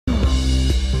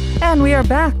And we are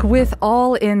back with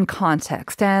All in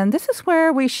Context. And this is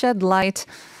where we shed light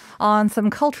on some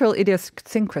cultural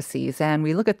idiosyncrasies, and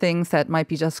we look at things that might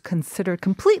be just considered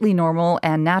completely normal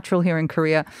and natural here in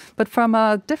Korea, but from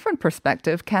a different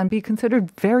perspective can be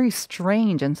considered very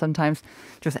strange and sometimes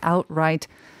just outright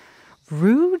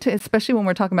rude, especially when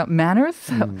we're talking about manners.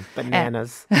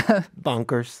 Bananas,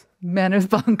 bonkers. Manners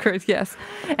bonkers, yes.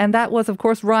 And that was, of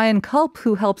course, Ryan Kulp,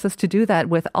 who helps us to do that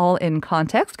with All in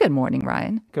Context. Good morning,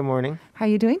 Ryan. Good morning. How are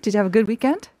you doing? Did you have a good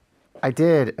weekend? I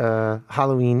did.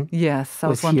 Halloween. Yes, I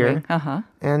was wondering. Here.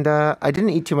 And I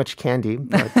didn't eat too much candy,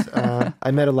 but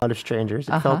I met a lot of strangers.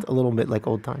 It felt a little bit like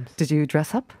old times. Did you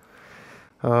dress up?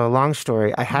 Long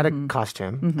story. I had a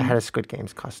costume. I had a Squid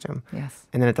Games costume. Yes.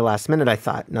 And then at the last minute, I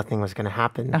thought nothing was going to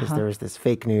happen because there was this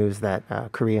fake news that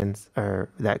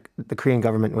that the Korean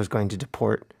government was going to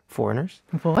deport foreigners.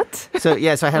 What? So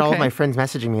I had all of my friends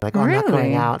messaging me like, "Oh, I'm not going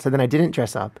Really? out." So then I didn't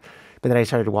dress up. But then I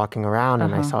started walking around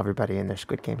and I saw everybody in their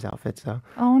Squid Games outfits. So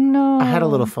Oh, no. I had a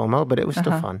little FOMO, but it was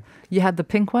still fun. You had the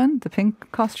pink one? The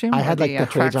pink costume? I or had like the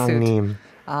tracksuit? Daejang meme,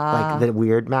 like the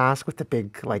weird mask with the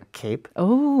big like cape.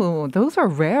 Oh, those are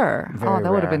rare. Very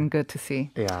that would have rare. been good to see.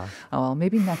 Yeah, Oh, well,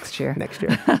 maybe next year. next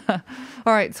year.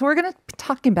 All right, so we're going to be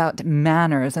talking about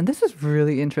manners, and this is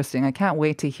really interesting. I can't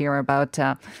wait to hear about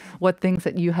what things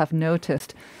that you have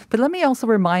noticed. But let me also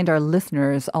remind our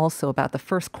listeners also about the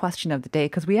first question of the day,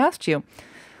 because we asked you,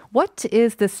 what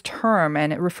is this term?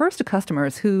 And it refers to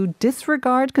customers who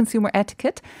disregard consumer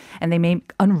etiquette and they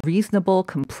make unreasonable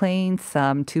complaints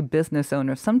to business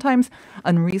owners, sometimes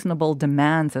unreasonable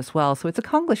demands as well. So it's a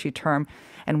Konglishy term.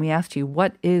 And we asked you,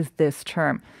 what is this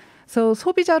term? So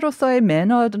소비자로서의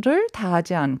매너를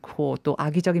다하지 않고 또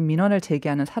악의적인 민원을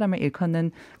제기하는 사람을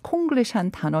일컫는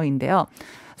콩글리시한 단어인데요.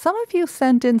 Some of you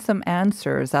sent in some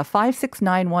answers.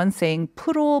 5691 saying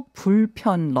프로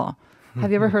불편러.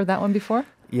 Have you ever heard that one before?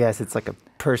 Yes, it's like a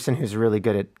person who's really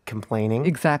good at complaining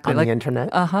Exactly. on like, the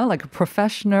internet. Like a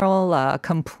professional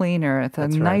complainer. It's a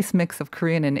That's right. nice mix of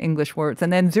Korean and English words.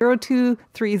 And then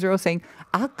 0230 saying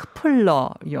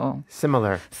악플러요.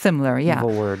 Similar, yeah.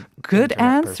 Evil word. Good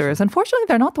internet answers. person. Unfortunately,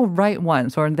 they're not the right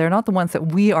ones, or they're not the ones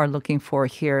that we are looking for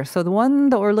here. So the one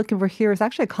that we're looking for here is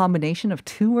actually a combination of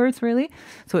two words, really.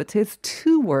 So it is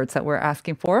two words that we're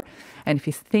asking for. And if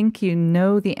you think you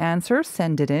know the answer,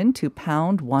 send it in to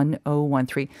pound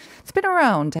 1013. Spin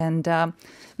around, and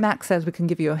Max says we can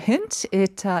give you a hint.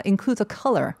 It includes a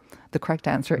color. The correct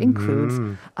answer includes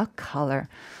a color.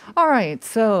 All right,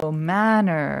 so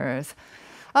manners.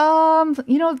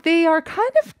 They are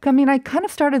I kind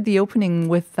of started the opening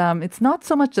with, it's not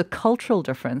so much a cultural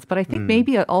difference, but I think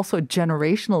maybe also a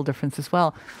generational difference as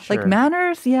well. Sure. Like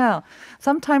manners, yeah,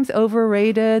 sometimes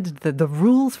overrated. The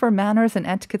rules for manners and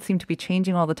etiquette seem to be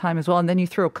changing all the time as well. And then you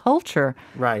throw culture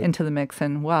into the mix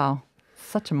and wow,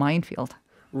 such a minefield.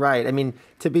 Right. I mean,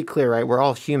 to be clear, right, we're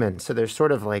all human. So there's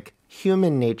sort of like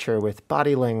human nature with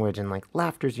body language and like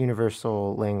laughter's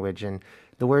universal language and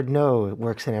the word no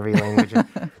works in every language.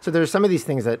 So there's some of these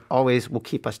things that always will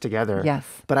keep us together. Yes.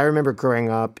 But I remember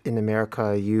growing up in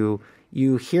America, you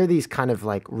hear these kind of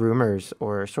like rumors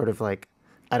or sort of like,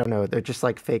 I don't know, they're just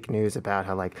like fake news about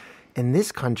how like, in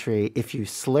this country, if you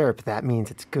slurp, that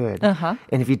means it's good. And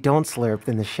if you don't slurp,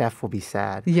 then the chef will be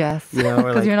sad. Yes, because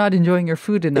because you're not enjoying your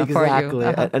food enough, exactly.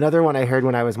 are you? Another one I heard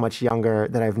when I was much younger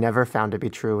that I've never found to be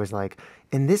true was like,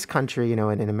 in this country,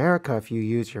 and in America, if you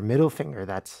use your middle finger,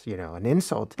 that's, an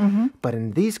insult. But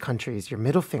in these countries, your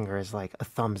middle finger is like a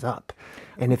thumbs up.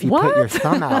 And if you put your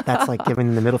thumb out, that's like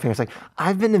giving the middle finger. It's like,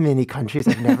 I've been to many countries,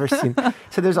 I've never seen.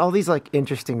 So there's all these like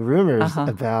interesting rumors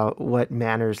about what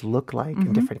manners look like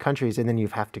in different countries. And then you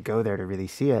have to go there to really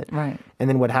see it. Right. And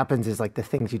then what happens is like the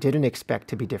things you didn't expect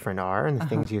to be different are, and the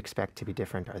things you expect to be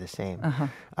different are the same.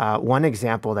 One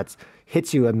example that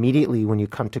hits you immediately when you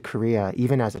come to Korea,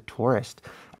 even as a tourist,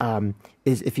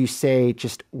 is if you say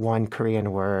just one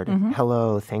Korean word,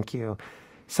 hello, thank you,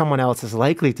 someone else is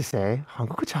likely to say,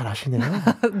 한국어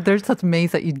잘하시네요. There's such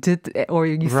amazed that you did, or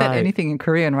you said anything in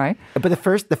Korean, right? But the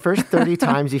first 30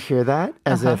 times you hear that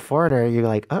as a foreigner, you're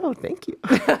like, oh, thank you.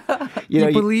 You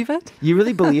believe it? You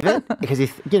really believe it because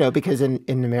because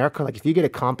in America, like if you get a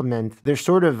compliment, there's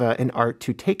sort of an art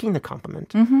to taking the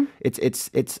compliment.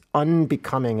 It's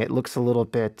unbecoming. It looks a little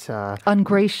bit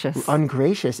ungracious.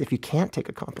 Ungracious if you can't take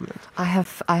a compliment. I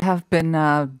have been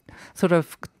sort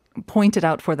of pointed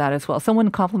out for that as well.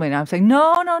 Someone complimented. I'm saying,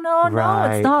 no, no, no, no,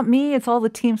 Right. it's not me. It's all the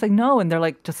teams. Like, no. And they're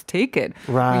like, just take it.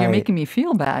 Right. You're making me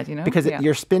feel bad, you know? Because Yeah.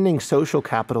 you're spending social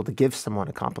capital to give someone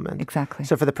a compliment. Exactly.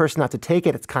 So for the person not to take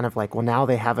it, it's kind of like, well, now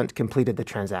they haven't completed the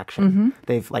transaction. Mm-hmm.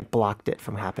 They've like blocked it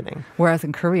from happening. Whereas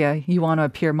in Korea, you want to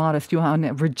appear modest. You want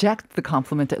to reject the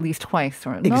compliment at least twice.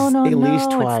 Or, no, no, At no, least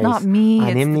twice. it's not me.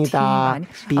 It's the team. 아닙니다. I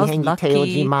was 비행기 lucky.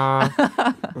 태우지 마.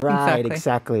 Right,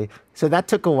 Exactly. exactly. So that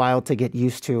took a while to get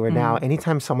used to. Or now,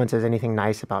 anytime someone says anything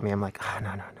nice about me, I'm like, oh,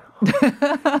 no, no,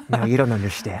 no. No, you don't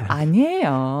understand.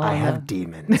 아니에요. I have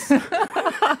demons.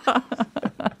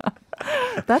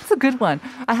 That's a good one.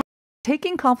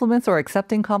 Taking compliments or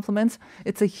accepting compliments,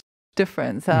 it's a huge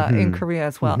difference in Korea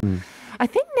as well. I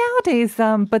think nowadays,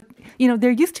 but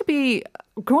there used to be,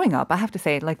 growing up, I have to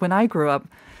say, like when I grew up,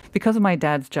 because of my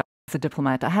dad's job as a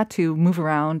diplomat, I had to move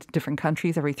around different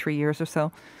countries every 3 years or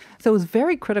so. So it was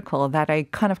very critical that I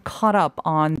kind of caught up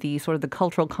on the sort of the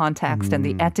cultural context and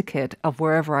the etiquette of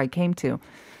wherever I came to.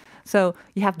 So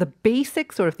you have the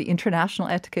basic sort of the international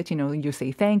etiquette, you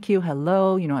say thank you,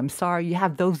 hello, I'm sorry. You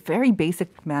have those very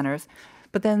basic manners.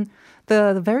 But then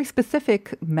the very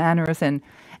specific manners and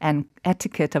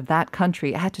etiquette of that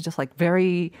country, I had to just like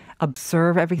very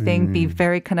observe everything, be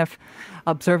very kind of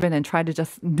observant and try to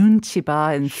just 눈치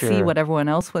봐 and see Sure. what everyone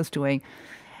else was doing.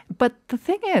 But the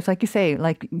thing is, like you say,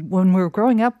 like when we were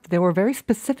growing up, there were very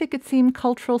specific, it seemed,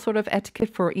 cultural sort of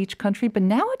etiquette for each country. But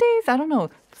nowadays, I don't know,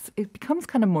 it becomes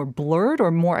kind of more blurred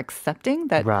or more accepting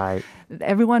that Right.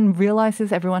 everyone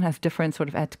realizes everyone has different sort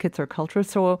of etiquettes or cultures.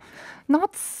 So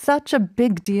not such a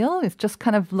big deal. It's just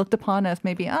kind of looked upon as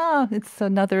maybe, it's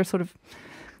another sort of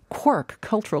quirk,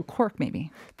 cultural quirk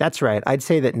maybe. That's right. I'd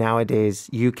say that nowadays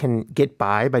you can get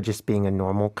by just being a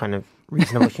normal kind of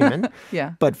reasonable human.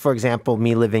 Yeah. But for example,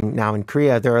 me living now in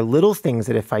Korea, there are little things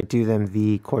that if I do them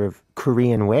the sort of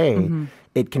Korean way,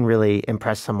 it can really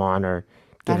impress someone or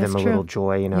give That is them a true. little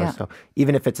joy, Yeah. So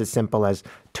even if it's as simple as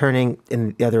turning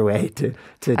in the other way to As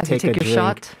you take a take your drink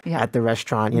shot, yeah. at the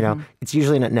restaurant, it's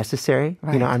usually not necessary.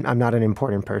 Right. I'm not an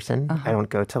important person. I don't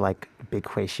go to like a big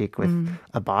hueshik with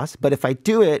a boss. But if I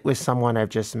do it with someone I've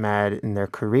just met and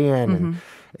they're Korean and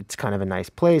it's kind of a nice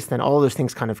place, then all those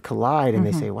things kind of collide and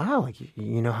they say, wow, like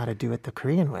you know how to do it the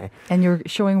Korean way. And you're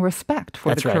showing respect for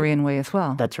That's the right. Korean way as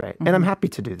well. That's right. And I'm happy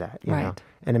to do that. You know, Right.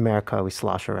 in America, we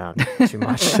slosh around too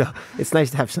much. So it's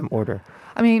nice to have some order.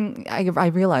 I mean, I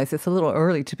realize it's a little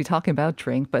early to be talking about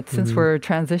drink, but since we're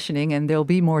transitioning and there'll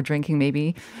be more drinking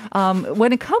maybe,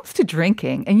 when it comes to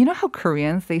drinking, and you know how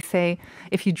Koreans, they say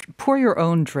if you pour your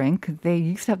own drink, they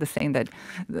used to have the saying that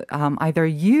either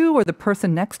you or the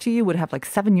person next to you would have like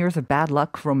 7 years of bad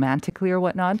luck romantically or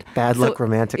whatnot. Bad luck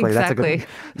romantically. Exactly. That's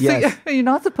a good one. Yes. So you're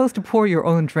not supposed to pour your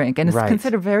own drink, and it's Right.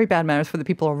 considered very bad manners for the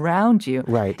people around you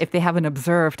Right. if they haven't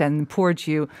observed and poured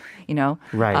you,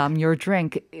 Right. your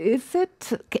drink. Is it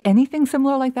anything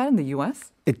similar like that in the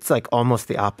U.S.? It's like almost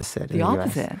the opposite in The the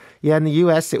opposite. US. Yeah, in the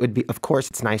US, it would be, of course,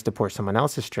 it's nice to pour someone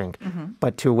else's drink,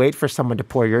 but to wait for someone to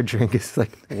pour your drink is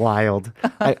like wild.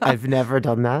 I've never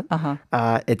done that.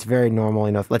 It's very normal.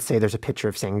 Let's say there's a pitcher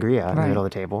of sangria in the Right. middle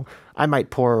of the table. I might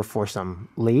pour for some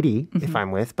lady if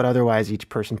I'm with, but otherwise each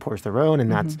person pours their own,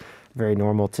 and that's very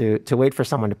normal. To wait for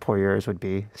someone to pour yours would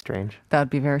be strange. That would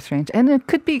be very strange. And it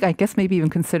could be, I guess, maybe even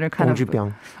considered kind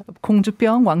공주병. of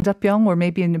공주병, 왕자병, or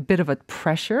maybe in a bit of a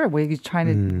pressure where you're trying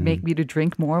to make me to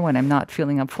drink more when I'm not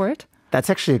feeling up for it. That's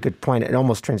actually a good point. It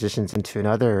almost transitions into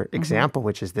another example,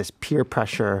 which is this peer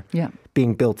pressure Yeah.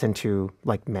 being built into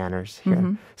like manners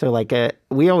here. So like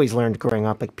we always learned growing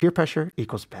up, like peer pressure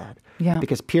equals bad. Yeah.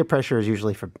 Because peer pressure is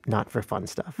usually not for fun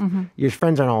stuff. Your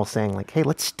friends aren't all saying like, hey,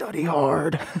 let's study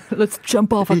hard. Let's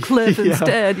jump off a cliff Yeah.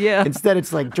 instead. Yeah. Instead,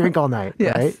 it's like drink all night,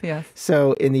 Yes, right? yes.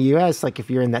 So in the U.S., like if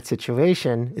you're in that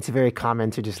situation, it's very common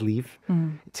to just leave,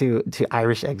 to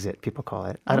Irish exit, people call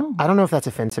it. I don't know if that's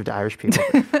offensive to Irish people.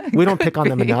 But we don't pick on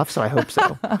them enough, so I hope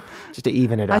so, just to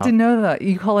even it I out. didn't know that.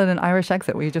 You call it an Irish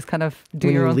exit where you just kind of do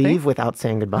when your you own leave thing? without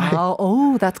saying goodbye,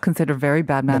 Oh, that's considered very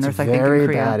bad manners, that's I think, in very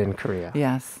Korea. bad in Korea.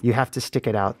 Yes. You have to stick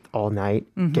it out all night,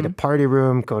 get a party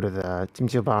room, go to the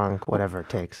jjimjilbang, whatever it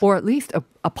takes. Or at least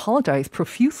apologize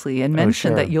profusely and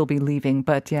mention sure. that you'll be leaving.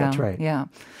 But yeah, That's right. Yeah.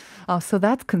 So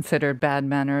that's considered bad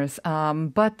manners.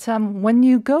 But when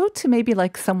you go to maybe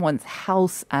like someone's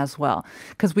house as well,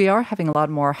 because we are having a lot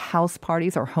more house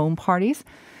parties or home parties.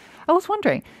 I was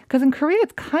wondering, because in Korea,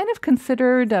 it's kind of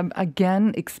considered,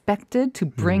 again, expected to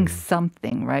bring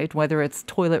something, right? Whether it's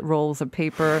toilet rolls of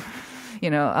paper,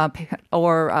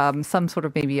 or some sort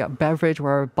of maybe a beverage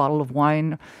or a bottle of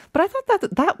wine. But I thought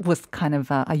that was kind of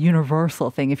a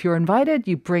universal thing. If you're invited,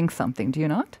 you bring something. Do you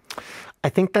not? I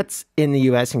think that's in the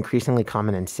U.S. increasingly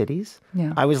common in cities.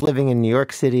 Yeah. I was living in New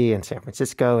York City and San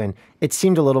Francisco, and it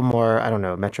seemed a little more, I don't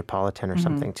know, metropolitan or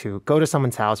something to go to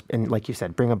someone's house and, like you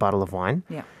said, bring a bottle of wine.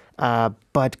 Yeah.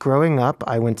 But growing up,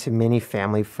 I went to many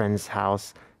family friends'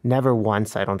 house. Never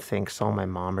once, I don't think, saw my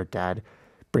mom or dad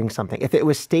bring something. If it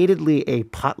was statedly a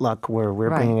potluck where we're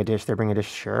bringing a dish, they're bringing a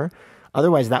dish, sure.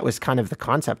 Otherwise, that was kind of the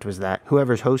concept was that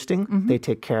whoever's hosting, they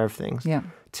take care of things. Yeah.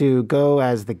 To go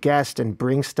as the guest and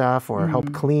bring stuff or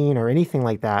help clean or anything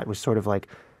like that was sort of like,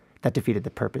 that defeated the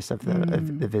purpose of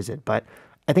the visit. But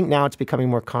I think now it's becoming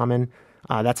more common.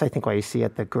 That's, I think, why you see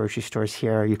at the grocery stores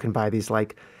here, you can buy these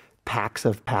like packs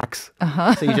of packs.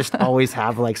 So you just always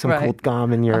have like some Kulp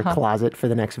gum in your closet for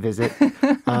the next visit.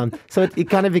 So it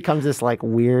kind of becomes this like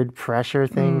weird pressure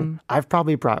thing. I've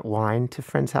probably brought wine to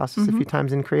friends' houses a few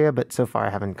times in Korea, but so far I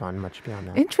haven't gone much beyond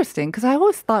that. Interesting, because I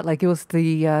always thought like it was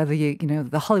the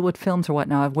the Hollywood films or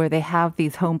whatnot where they have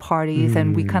these home parties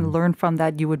and we kind of learned from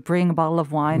that you would bring a bottle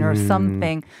of wine or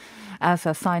something as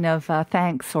a sign of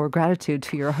thanks or gratitude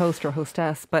to your host or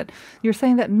hostess. But you're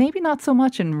saying that maybe not so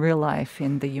much in real life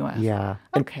in the U.S. Yeah.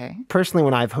 Okay. And personally,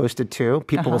 when I've hosted too,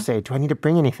 people will say, do I need to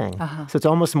bring anything? So it's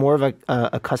almost more of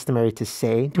a customary to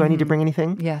say, do I need to bring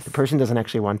anything? Yes. The person doesn't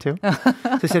actually want to.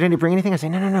 So they say, do I need to bring anything? I say,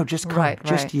 no, just come.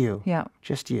 Just you. Yeah.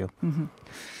 Just you.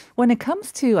 When it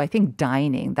comes to, I think,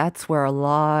 dining, that's where a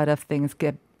lot of things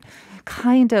get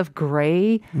kind of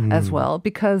gray as well.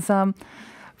 Because,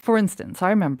 for instance, I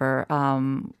remember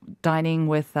dining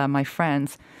with my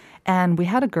friends, and we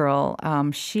had a girl,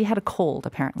 she had a cold,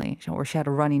 apparently, or she had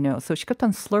a runny nose. So she kept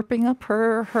on slurping up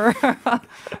her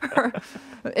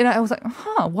and I was like,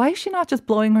 why is she not just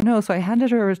blowing her nose? So I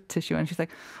handed her a tissue, and she's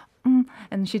like,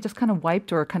 and she just kind of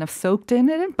wiped or kind of soaked in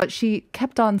it, but she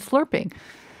kept on slurping.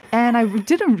 And I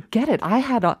didn't get it. I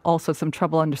had also some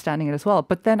trouble understanding it as well.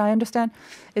 But then I understand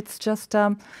it's just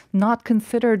not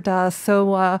considered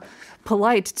so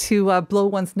polite to blow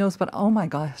one's nose. But oh my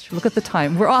gosh, look at the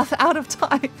time. We're out of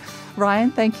time.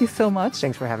 Ryan, thank you so much.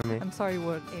 Thanks for having me. I'm sorry we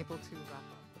weren't able to wrap up.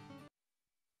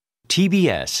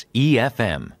 TBS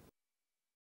eFM.